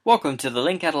Welcome to the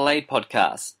LinkAdelaide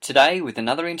podcast, today with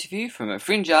another interview from a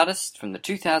Fringe artist from the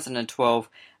 2012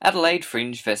 Adelaide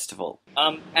Fringe Festival.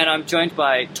 And I'm joined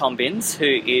by Tom Binns, who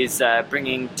is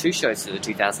bringing two shows to the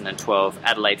 2012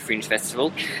 Adelaide Fringe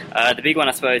Festival. The big one,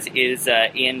 I suppose, is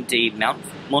D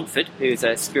Montford, who's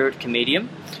a spirit comedian.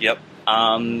 Yep.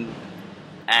 And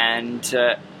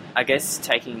I guess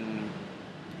taking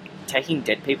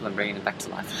dead people and bringing them back to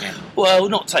life again. Well,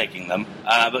 not taking them,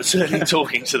 but certainly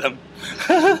talking to them.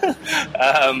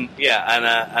 And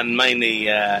mainly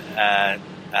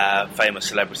famous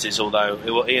celebrities,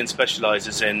 although Ian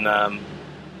specialises in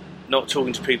not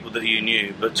talking to people that you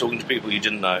knew, but talking to people you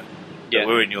didn't know, that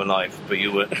were in your life, but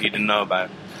you didn't know about,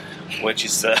 which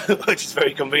is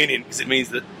very convenient, because it means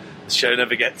that the show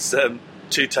never gets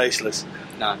too tasteless.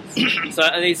 No. So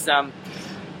are these...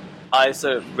 I was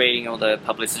sort of reading all the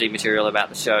publicity material about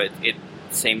the show. It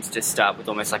seems to start with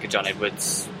almost like a John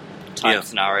Edwards type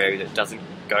scenario that doesn't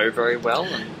go very well.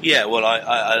 Yeah, well,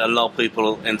 I lull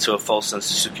people into a false sense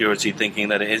of security, thinking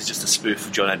that it is just a spoof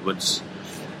of John Edwards,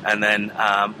 and then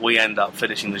we end up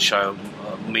finishing the show,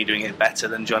 me doing it better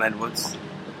than John Edwards.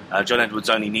 John Edwards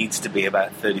only needs to be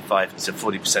about 35 to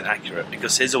 40% accurate,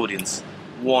 because his audience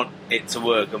want it to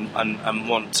work and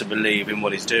want to believe in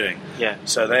what he's doing. Yeah.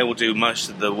 So they will do most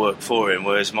of the work for him,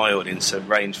 whereas my audience have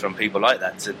ranged from people like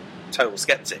that to total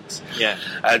skeptics. Yeah.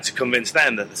 To convince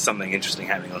them that there's something interesting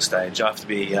happening on stage, I have to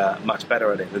be much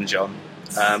better at it than John.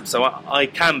 So I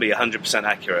can be 100%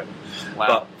 accurate. Wow.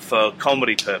 But for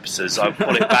comedy purposes, I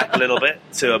pull it back a little bit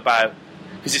to about...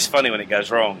 Because it's funny when it goes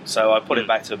wrong, so I put it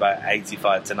back to about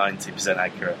 85 to 90%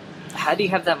 accurate. How do you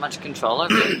have that much control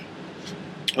over it?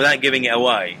 Without giving it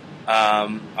away,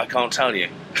 I can't tell you.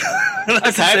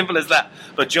 That's as simple as that.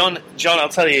 But John, I'll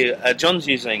tell you, John's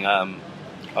using a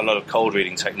lot of cold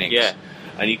reading techniques. Yeah.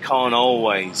 And you can't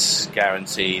always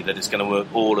guarantee that it's going to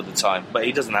work all of the time. But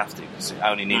he doesn't have to, because it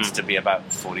only needs to be about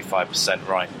 45%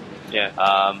 right.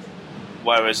 Yeah.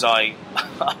 Whereas I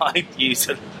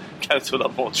go to a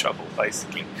lot more trouble,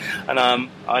 basically. And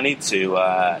I need to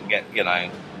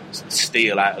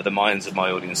steal out of the minds of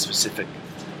my audience specific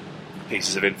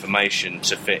pieces of information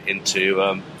to fit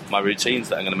into my routines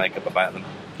that I'm going to make up about them.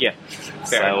 Yeah.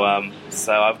 So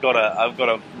I've got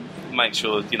to make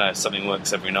sure something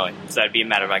works every night. So it'd be a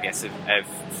matter, I guess, of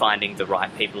finding the right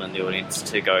people in the audience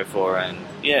to go for. And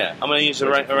yeah, I'm going to use a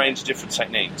range of different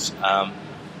techniques,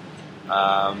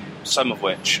 some of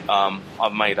which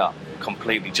I've made up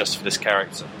completely just for this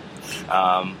character,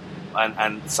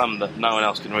 and some that no one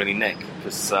else can really nick,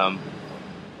 because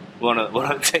one of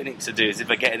the techniques to do is,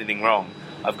 if I get anything wrong,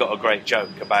 I've got a great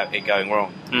joke about it going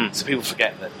wrong. So people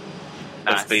forget that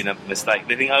there's been a mistake.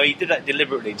 They think, oh, he did that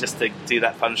deliberately just to do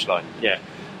that punchline. Yeah.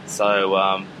 So,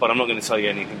 but I'm not going to tell you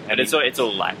anything. And it's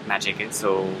all like magic. It's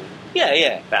all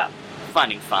about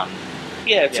finding fun.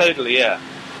 Yeah, totally. Yeah.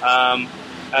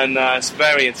 And it's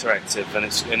very interactive,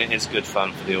 and it is good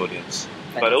fun for the audience.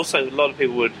 Thanks. But also, a lot of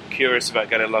people curious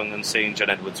about going along and seeing John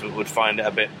Edwards would find it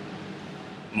a bit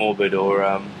morbid,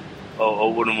 or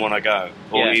wouldn't want to go,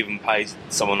 or even pay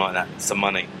someone like that some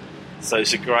money. So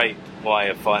it's a great way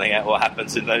of finding out what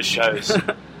happens in those shows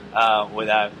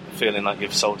without feeling like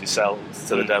you've sold yourself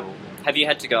to the devil. Have you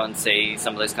had to go and see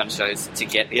some of those kind of shows to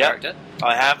get the character?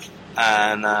 I have,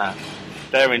 and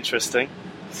they're interesting.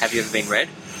 Have you ever been read?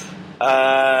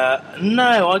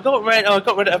 No, I got read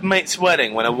at a mate's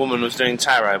wedding when a woman was doing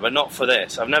tarot, but not for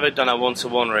this. I've never done a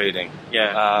one-to-one reading.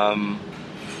 Yeah.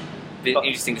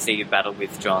 Interesting to see you battle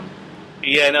with John.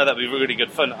 Yeah, no, that'd be really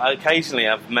good fun. Occasionally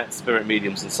I've met spirit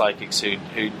mediums and psychics who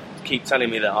keep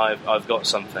telling me that I've got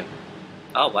something.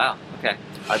 Oh, wow. Okay.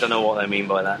 I don't know what they mean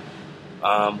by that.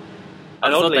 I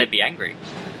thought they'd be angry.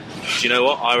 Do you know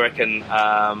what? I reckon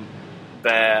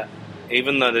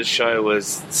even though the show was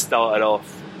started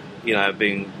off,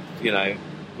 being,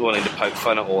 wanting to poke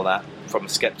fun at all that from a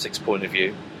skeptic's point of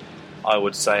view, I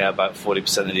would say about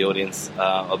 40% of the audience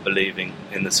are believing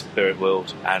in the spirit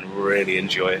world and really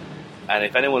enjoy it. And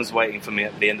if anyone's waiting for me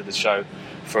at the end of the show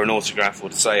for an autograph or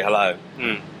to say hello,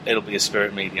 it'll be a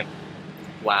spirit medium.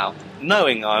 Wow.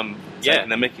 Knowing I'm taking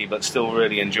the mickey, but still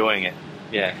really enjoying it.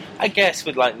 Yeah. I guess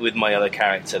with my other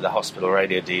character, the hospital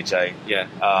radio DJ. Yeah.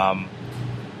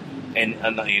 And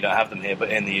you don't have them here, but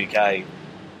in the UK,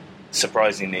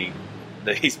 surprisingly,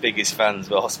 his biggest fans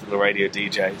were hospital radio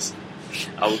DJs.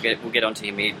 We'll get onto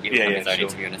him on his own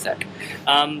interview in a sec.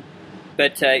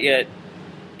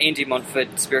 Ian D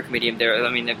Montford, spirit comedian. There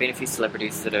have been a few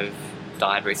celebrities that have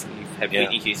died recently. You've had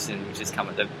Whitney Houston, which has come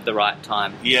at the right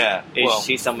time. Yeah. Is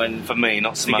she someone for me?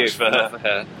 Not so much for her. For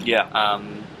her. Yeah.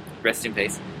 Rest in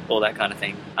peace. All that kind of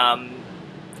thing.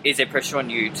 is there pressure on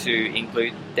you to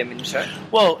include them in the show?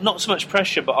 Well, not so much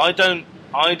pressure, but I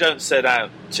don't set out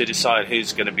to decide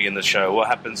who's going to be in the show. What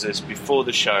happens is, before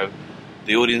the show,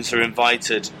 the audience are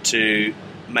invited to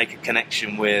make a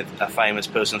connection with a famous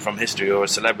person from history or a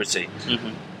celebrity.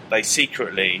 Mm-hmm. They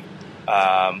secretly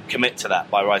commit to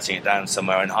that by writing it down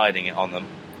somewhere and hiding it on them.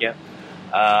 Yeah.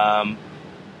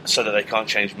 So that they can't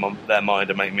change their mind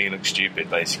and make me look stupid,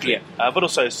 basically. Yeah. But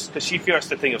also, because if you're asked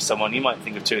to think of someone, you might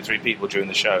think of 2 or 3 people during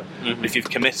the show. Mm-hmm. But if you've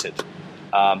committed,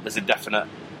 there's a definite,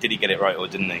 did he get it right or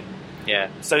didn't he? Yeah.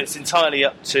 So it's entirely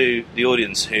up to the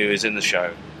audience who is in the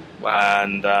show. Wow.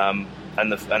 And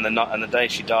the day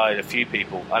she died, a few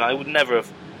people, and I would never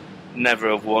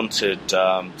have wanted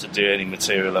to do any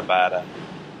material about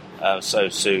her so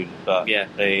soon. But Yeah.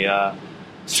 they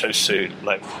so soon,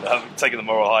 like, I'm taking the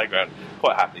moral high ground.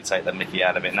 Quite happily take the mickey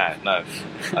out of it now. No,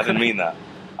 I didn't mean that.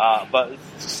 But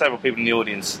several people in the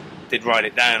audience did write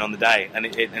it down on the day,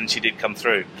 and she did come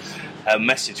through. Her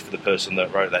message for the person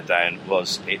that wrote that down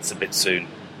was, "It's a bit soon."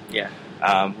 Yeah.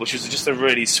 Which was just a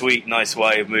really sweet, nice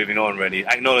way of moving on, really.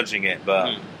 Acknowledging it,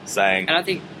 but saying... And I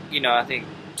think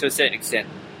to a certain extent,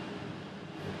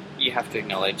 you have to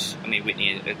acknowledge, I mean,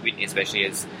 Whitney especially,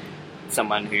 as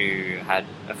someone who had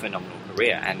a phenomenal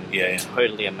career and a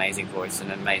totally amazing voice and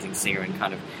an amazing singer, and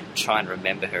kind of try and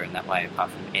remember her in that way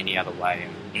apart from any other way.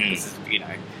 And this is,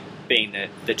 being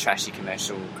the trashy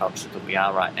commercial culture that we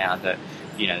are right now, that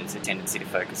there's a tendency to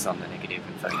focus on the negative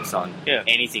and focus on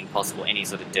anything possible, any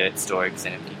sort of dirt story, because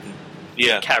then you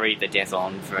can carry the death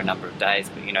on for a number of days.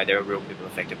 But there are real people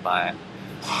affected by it.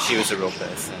 She was a real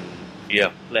person.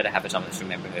 Yeah. Let her have a time. Let's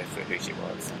remember her for who she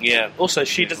was. Yeah. Also,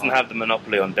 she doesn't have the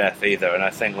monopoly on death either, and I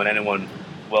think when anyone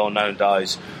well-known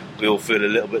dies, we all feel a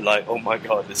little bit like, oh my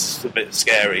god, this is a bit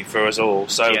scary for us all.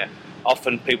 So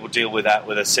often people deal with that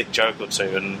with a sick joke or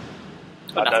two, and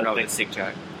I don't think a sick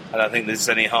joke. I don't think there's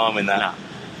any harm in that. No.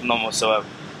 None whatsoever.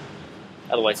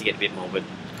 Otherwise you get a bit morbid.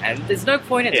 And there's no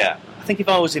point in it. Yeah. I think if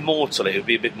I was immortal, it would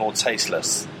be a bit more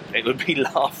tasteless. It would be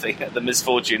laughing at the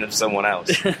misfortune of someone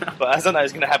else. But as I know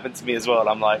it's going to happen to me as well,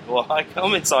 I'm like, well,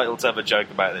 I'm entitled to have a joke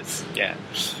about this. Yeah.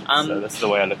 So that's the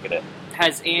way I look at it.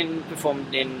 Has Ian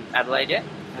performed in Adelaide yet?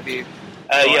 Have you?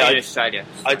 In Australia.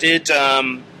 I did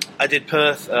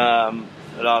Perth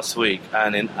last week,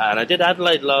 and I did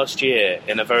Adelaide last year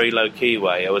in a very low key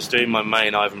way. I was doing my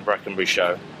main Ivan Brackenbury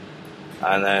show,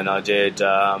 and then I did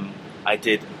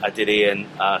Ian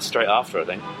straight after, I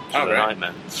think. Oh, right.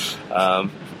 Nightmare.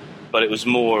 But it was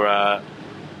more I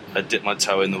dip my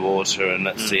toe in the water and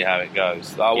let's see how it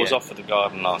goes. I was off at the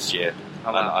Garden last year,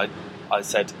 and I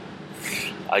said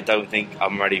I don't think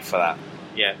I'm ready for that.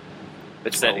 Yeah,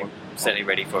 but certainly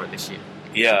ready for it this year.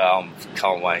 Yeah, I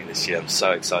can't wait this year. I'm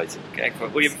so excited. Okay, cool.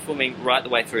 Well, you're performing right the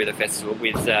way through the festival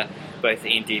with both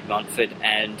Ian D Montford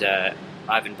and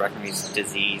Ivan Brackenbury's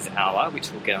Disease Hour, which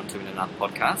we'll get onto in another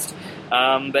podcast.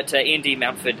 But Ian D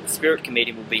Montford, Spirit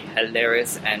Comedium, will be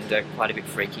hilarious and quite a bit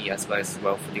freaky, I suppose, as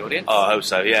well for the audience. Oh, I hope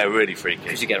so. Yeah, really freaky.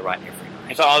 Because you get it right every night.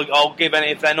 In fact, I'll give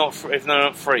any if they're not freaked,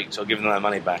 I'll give them their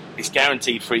money back. It's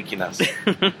guaranteed freakiness.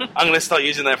 I'm going to start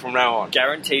using that from now on.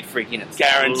 Guaranteed freakiness.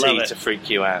 Guaranteed to freak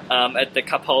you out. At the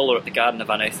Cup Hole or at the Garden of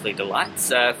Unearthly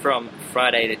Delights from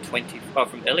Friday the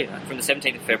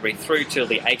 17th of February through till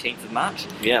the 18th of March.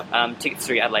 Yeah. Tickets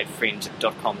through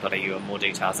adelaidefringe.com.au and more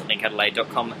details at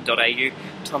linkadelaide.com.au.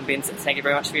 Tom Binns, thank you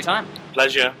very much for your time.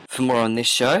 Pleasure. For more on this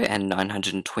show and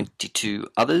 922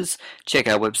 others, check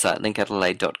our website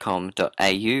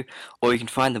linkadelaide.com.au, or you can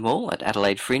find them all at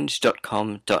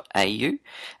adelaidefringe.com.au.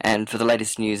 And for the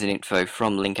latest news and info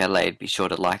from Link Adelaide, be sure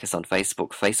to like us on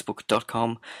Facebook,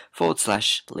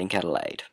 facebook.com/linkadelaide.